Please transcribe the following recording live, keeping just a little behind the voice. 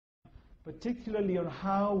particularly on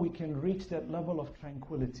how we can reach that level of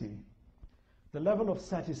tranquility, the level of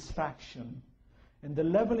satisfaction, and the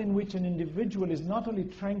level in which an individual is not only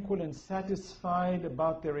tranquil and satisfied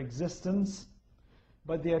about their existence,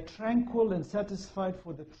 but they are tranquil and satisfied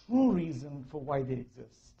for the true reason for why they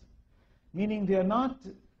exist. Meaning they are not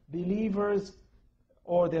believers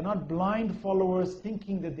or they're not blind followers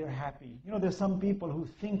thinking that they're happy. You know, there's some people who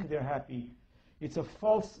think they're happy. It's a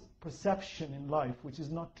false perception in life, which is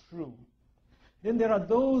not true. Then there are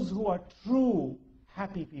those who are true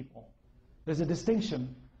happy people. There's a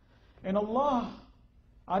distinction. And Allah,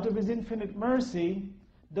 out of His infinite mercy,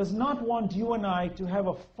 does not want you and I to have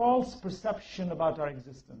a false perception about our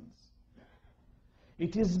existence.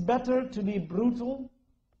 It is better to be brutal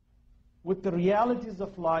with the realities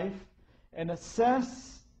of life and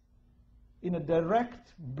assess in a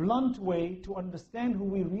direct, blunt way to understand who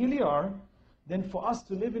we really are than for us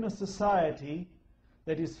to live in a society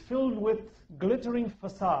that is filled with glittering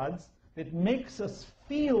facades that makes us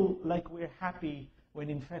feel like we're happy when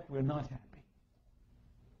in fact we're not happy.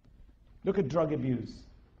 Look at drug abuse.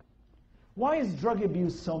 Why is drug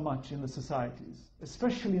abuse so much in the societies,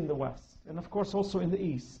 especially in the West, and of course also in the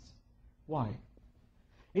East? Why?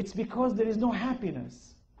 It's because there is no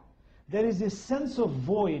happiness. There is this sense of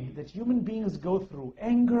void that human beings go through.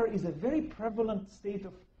 Anger is a very prevalent state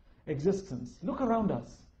of existence. Look around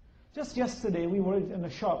us. Just yesterday we were in a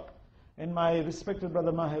shop and my respected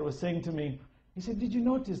brother Maher was saying to me, he said, did you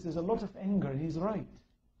notice there's a lot of anger? And he's right.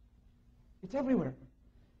 It's everywhere.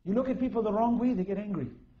 You look at people the wrong way, they get angry.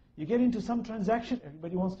 You get into some transaction,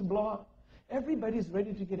 everybody wants to blow up. Everybody's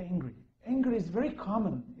ready to get angry. Anger is very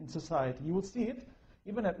common in society. You will see it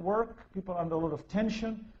even at work. People are under a lot of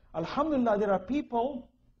tension. Alhamdulillah, there are people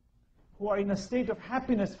who are in a state of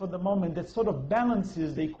happiness for the moment that sort of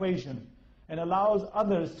balances the equation and allows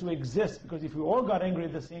others to exist. Because if we all got angry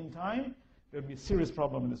at the same time, there would be a serious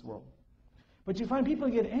problem in this world. But you find people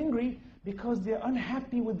get angry because they're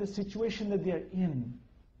unhappy with the situation that they're in.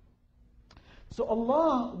 So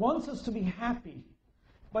Allah wants us to be happy.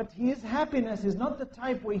 But His happiness is not the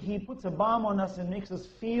type where He puts a bomb on us and makes us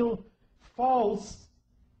feel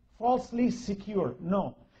falsely secure.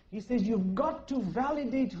 No. He says you've got to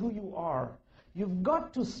validate who you are. You've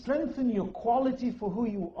got to strengthen your quality for who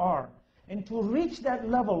you are. And to reach that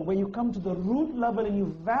level where you come to the root level and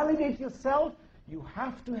you validate yourself, you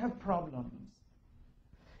have to have problems.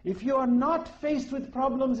 If you are not faced with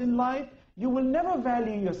problems in life, you will never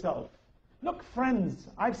value yourself. Look, friends,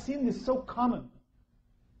 I've seen this so common.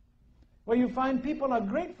 Where you find people are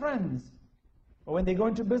great friends, but when they go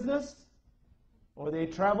into business, or they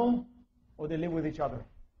travel, or they live with each other,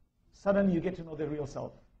 suddenly you get to know their real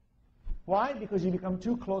self. Why? Because you become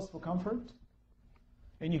too close for comfort,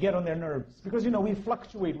 and you get on their nerves. Because, you know, we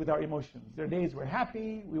fluctuate with our emotions. There are days we're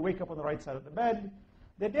happy, we wake up on the right side of the bed.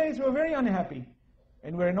 There are days we're very unhappy,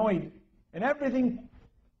 and we're annoyed, and everything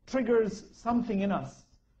triggers something in us.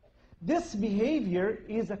 This behavior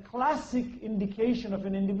is a classic indication of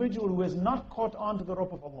an individual who has not caught on to the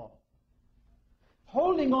rope of Allah.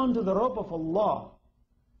 Holding on to the rope of Allah,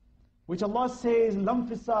 which Allah says, "Lam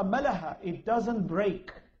fisa malaha," it doesn't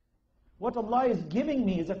break. What Allah is giving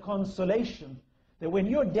me is a consolation that when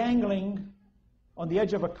you're dangling on the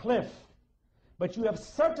edge of a cliff, but you have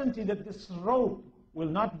certainty that this rope will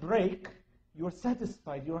not break, you're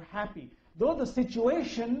satisfied, you're happy. Though the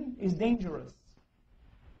situation is dangerous,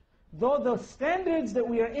 though the standards that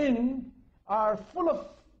we are in are full of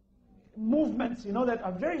movements, you know, that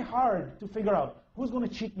are very hard to figure out. Who's going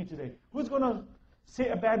to cheat me today? Who's going to say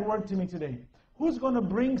a bad word to me today? Who's going to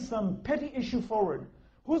bring some petty issue forward?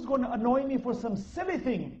 Who's going to annoy me for some silly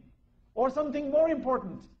thing or something more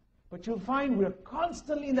important? But you'll find we're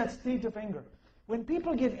constantly in that state of anger. When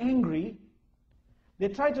people get angry, they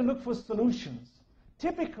try to look for solutions.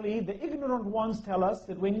 Typically, the ignorant ones tell us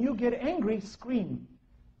that when you get angry, scream.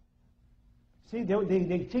 See,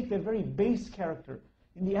 they take their very base character.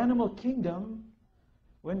 In the animal kingdom,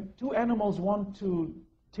 when two animals want to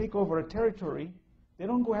take over a territory, they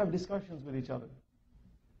don't go have discussions with each other.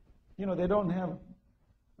 You know, they don't have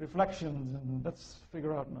reflections and let's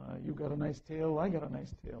figure out, you got a nice tail, I got a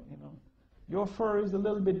nice tail, you know. Your fur is a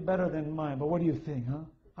little bit better than mine, but what do you think, huh?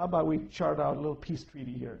 How about we chart out a little peace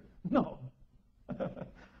treaty here? No.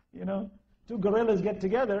 You know, two gorillas get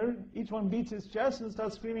together, each one beats his chest and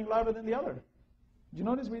starts screaming louder than the other. Do you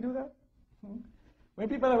notice we do that? When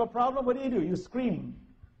people have a problem, what do? You scream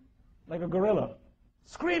like a gorilla.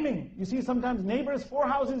 Screaming! You see sometimes neighbors 4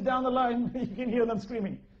 houses down the line, you can hear them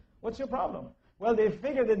screaming. What's your problem? Well, they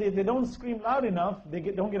figure that if they don't scream loud enough, they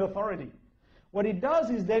don't get authority. What it does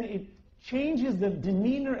is then it changes the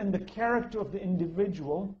demeanor and the character of the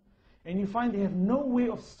individual, and you find they have no way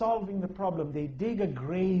of solving the problem. They dig a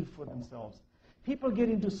grave for themselves. People get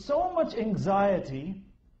into so much anxiety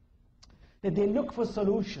that they look for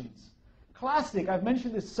solutions. Classic, I've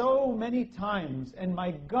mentioned this so many times, and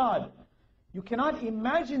my God, you cannot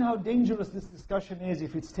imagine how dangerous this discussion is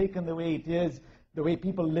if it's taken the way it is, the way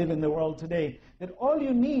people live in the world today. That all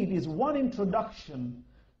you need is one introduction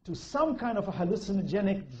to some kind of a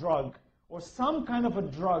hallucinogenic drug, or some kind of a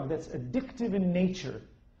drug that's addictive in nature,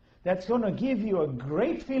 that's going to give you a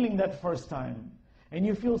great feeling that first time, and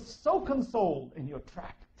you feel so consoled, and you're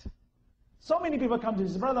trapped. So many people come to me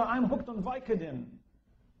and say, brother, I'm hooked on Vicodin.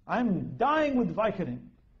 I'm dying with Vicodin.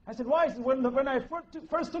 I said, why? He said, when I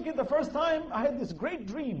first took it the first time, I had this great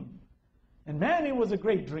dream. And man, it was a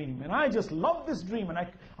great dream. And I just loved this dream, and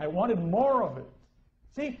I wanted more of it.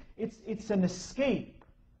 See, it's an escape.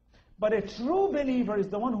 But a true believer is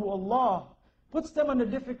the one who Allah puts them under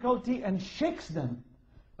difficulty and shakes them,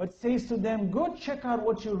 but says to them, go check out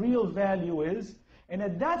what your real value is. And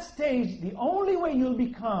at that stage, the only way you'll be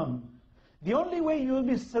calm, the only way you'll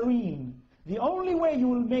be serene, the only way you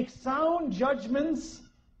will make sound judgments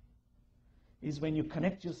is when you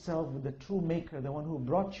connect yourself with the true maker, the one who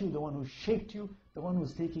brought you, the one who shaped you, the one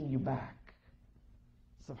who's taking you back.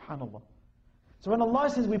 Subhanallah. So when Allah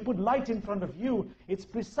says we put light in front of you, it's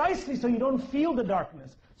precisely so you don't feel the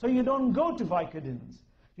darkness, so you don't go to Vicodins,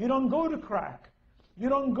 you don't go to crack, you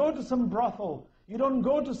don't go to some brothel, you don't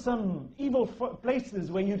go to some evil places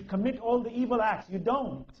where you commit all the evil acts. You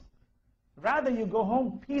don't. Rather, you go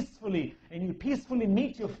home peacefully, and you peacefully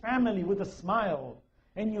meet your family with a smile,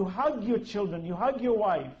 and you hug your children, you hug your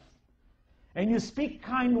wife, and you speak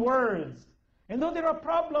kind words. And though there are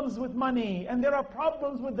problems with money, and there are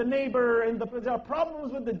problems with the neighbor, and there are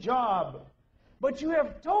problems with the job, but you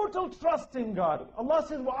have total trust in God. Allah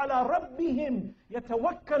says, وَعَلَىٰ رَبِّهِمْ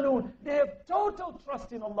يَتَوَكَّلُونَ. They have total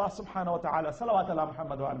trust in Allah subhanahu wa ta'ala. Salawat ala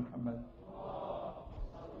Muhammad wa ala Muhammad.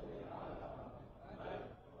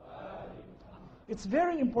 It's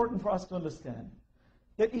very important for us to understand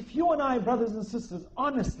that if you and I, brothers and sisters,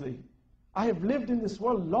 honestly, I have lived in this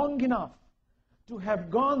world long enough to have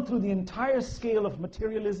gone through the entire scale of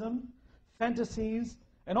materialism, fantasies,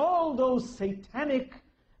 and all those satanic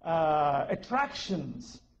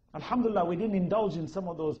attractions. Alhamdulillah, we didn't indulge in some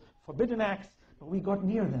of those forbidden acts, but we got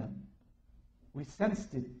near them. We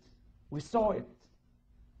sensed it. We saw it.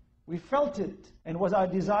 We felt it. And was our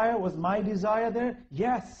desire, was my desire there?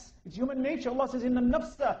 Yes. It's human nature. Allah says, Inna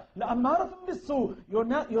nafsa la'ammaratun bisu.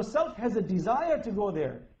 Yourself has a desire to go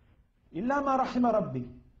there. Illa ma rahima rabbi.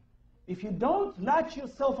 If you don't latch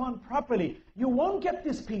yourself on properly, you won't get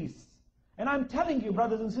this peace. And I'm telling you,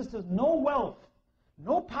 brothers and sisters, no wealth,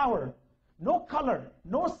 no power, no color,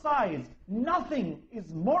 no size, nothing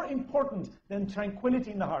is more important than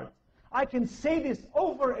tranquility in the heart. I can say this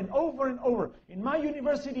over and over and over. In my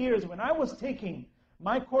university years, when I was taking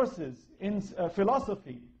my courses in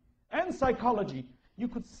philosophy and psychology, you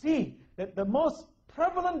could see that the most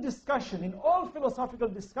prevalent discussion in all philosophical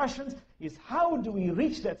discussions is how do we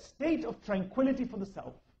reach that state of tranquility for the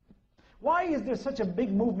self? Why is there such a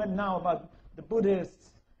big movement now about the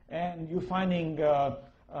Buddhists, and you're finding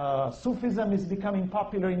Sufism is becoming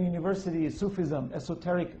popular in universities, Sufism,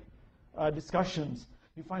 esoteric discussions.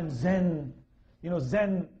 You find Zen,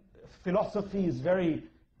 Zen philosophy is very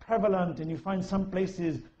prevalent, and you find some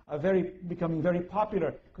places are becoming very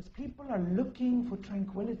popular because people are looking for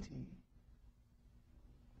tranquility.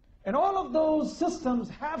 And all of those systems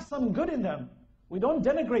have some good in them. We don't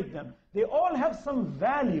denigrate them. They all have some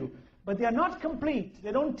value, but they are not complete.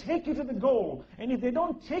 They don't take you to the goal. And if they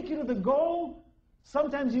don't take you to the goal,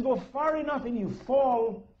 sometimes you go far enough and you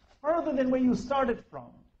fall further than where you started from.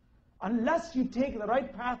 Unless you take the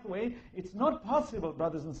right pathway, it's not possible,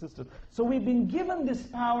 brothers and sisters. So we've been given this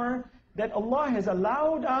power that Allah has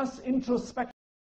allowed us introspection.